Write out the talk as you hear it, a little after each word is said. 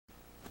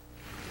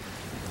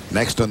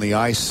Next on the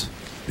ice,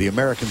 the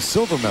American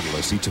silver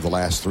medalists each of the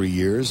last 3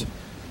 years,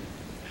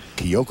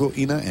 Kyoko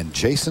Ina and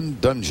Jason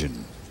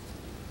Dungjen.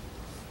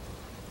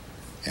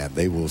 And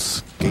they will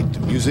skate to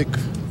music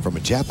from a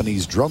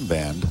Japanese drum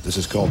band. This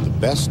is called The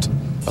Best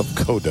of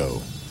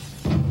Kodo.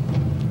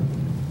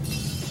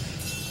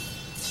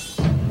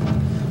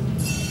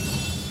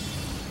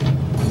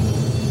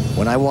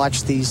 When I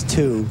watch these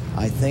two,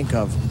 I think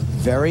of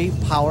very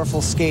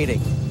powerful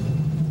skating.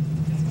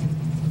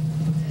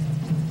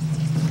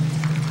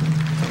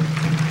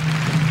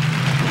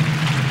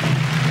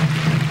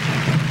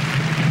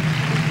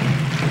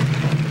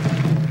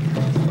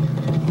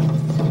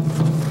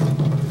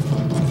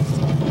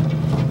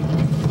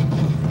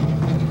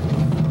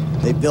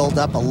 They build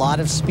up a lot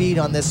of speed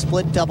on this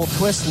split double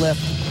twist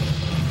lift.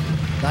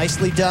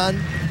 Nicely done.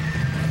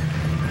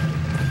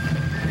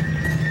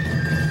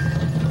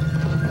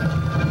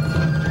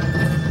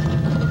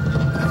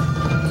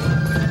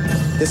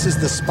 This is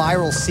the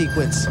spiral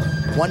sequence.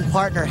 One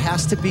partner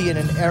has to be in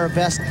an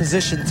arabesque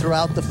position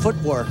throughout the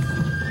footwork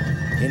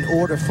in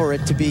order for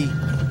it to be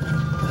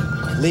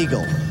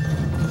legal.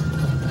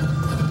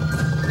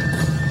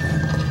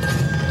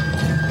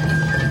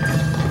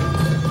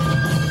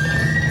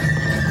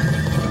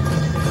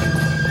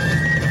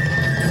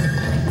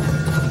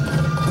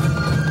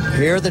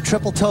 Here are the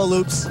triple toe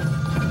loops.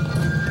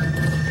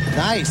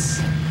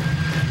 Nice.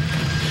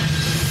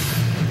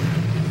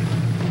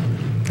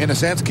 In a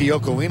sense,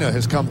 Kyoko Ina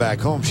has come back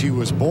home. She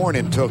was born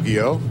in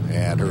Tokyo,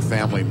 and her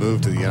family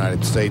moved to the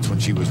United States when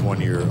she was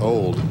 1 year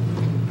old.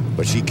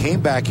 But she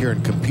came back here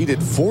and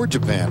competed for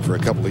Japan for a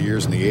couple of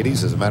years in the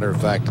 80s. As a matter of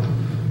fact,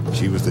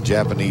 she was the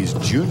Japanese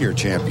junior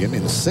champion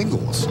in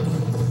singles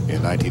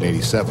in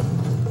 1987.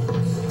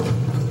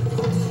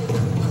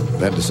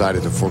 Then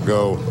decided to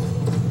forego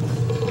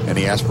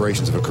any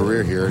aspirations of a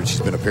career here, and she's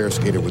been a pair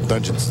skater with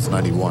Dungjen since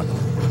 '91.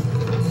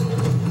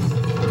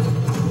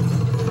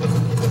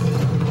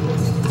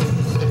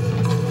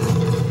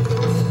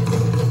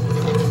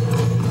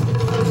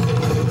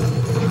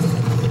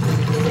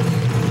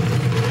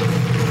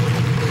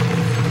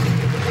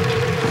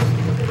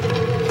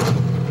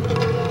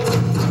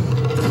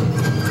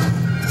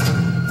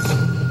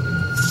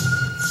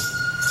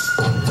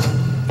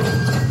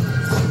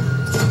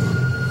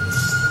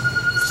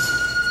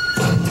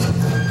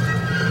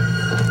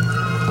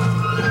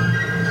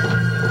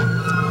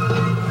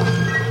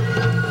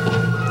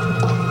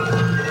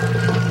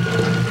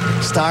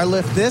 Star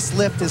lift. This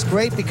lift is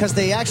great because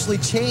they actually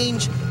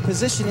change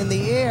position in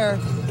the air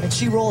and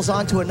she rolls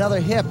onto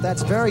another hip.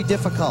 That's very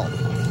difficult.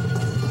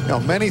 Now,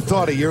 many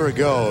thought a year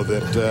ago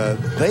that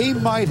they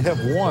might have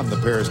won the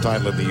Paris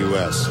title in the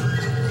U.S.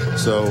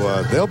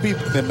 So they'll be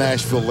in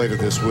Nashville later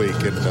this week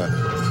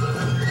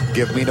and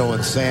give Mino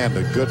and Sand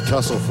a good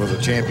tussle for the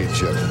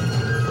championship.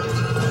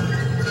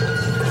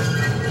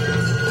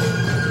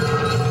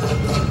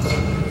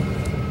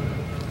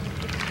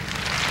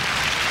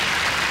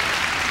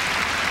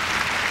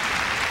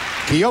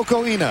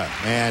 Kyoko Ina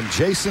and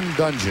Jason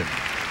Dungjen,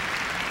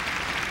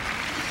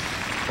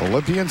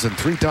 Olympians and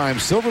three-time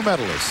silver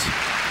medalists.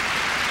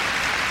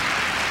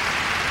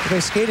 They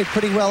skated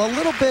pretty well, a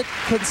little bit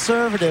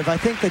conservative. I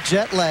think the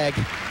jet lag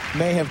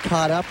may have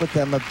caught up with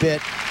them a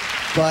bit,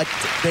 but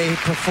they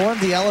performed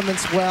the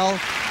elements well.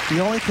 The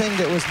only thing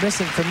that was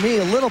missing for me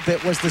a little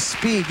bit was the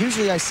speed.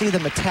 Usually I see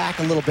them attack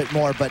a little bit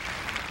more, but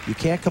you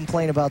can't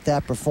complain about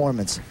that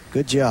performance.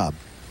 Good job.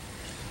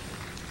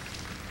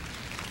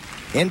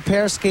 In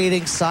pair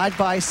skating,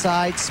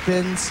 side-by-side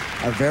spins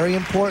are very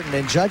important,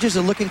 and judges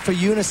are looking for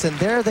unison.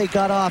 There they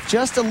got off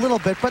just a little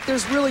bit, but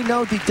there's really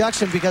no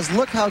deduction because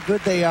look how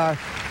good they are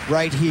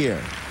right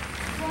here.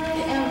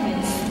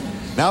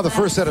 Now the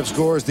first set of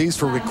scores, these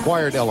for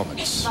required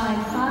elements.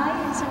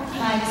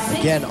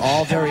 Again,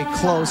 all very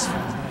close,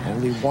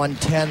 only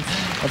 1/10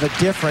 of a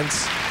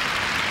difference.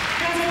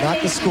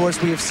 Not the scores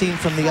we have seen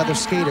from the other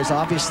skaters.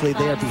 Obviously,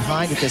 they are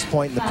behind at this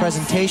point. In the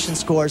presentation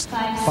scores,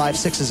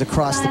 5-6s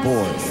across the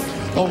board.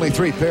 Only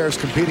 3 pairs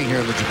competing here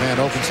in the Japan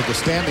Open, so the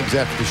standings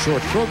after the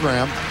short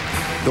program.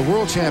 The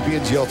world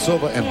champions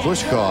Yeltsova and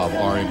Bushkov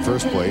are in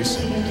first place.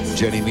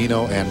 Jenny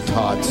Mino and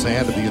Todd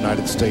Sand of the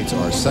United States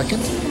are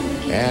second.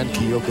 And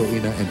Kyoko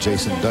Ina and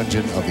Jason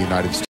Dungjen of the United States.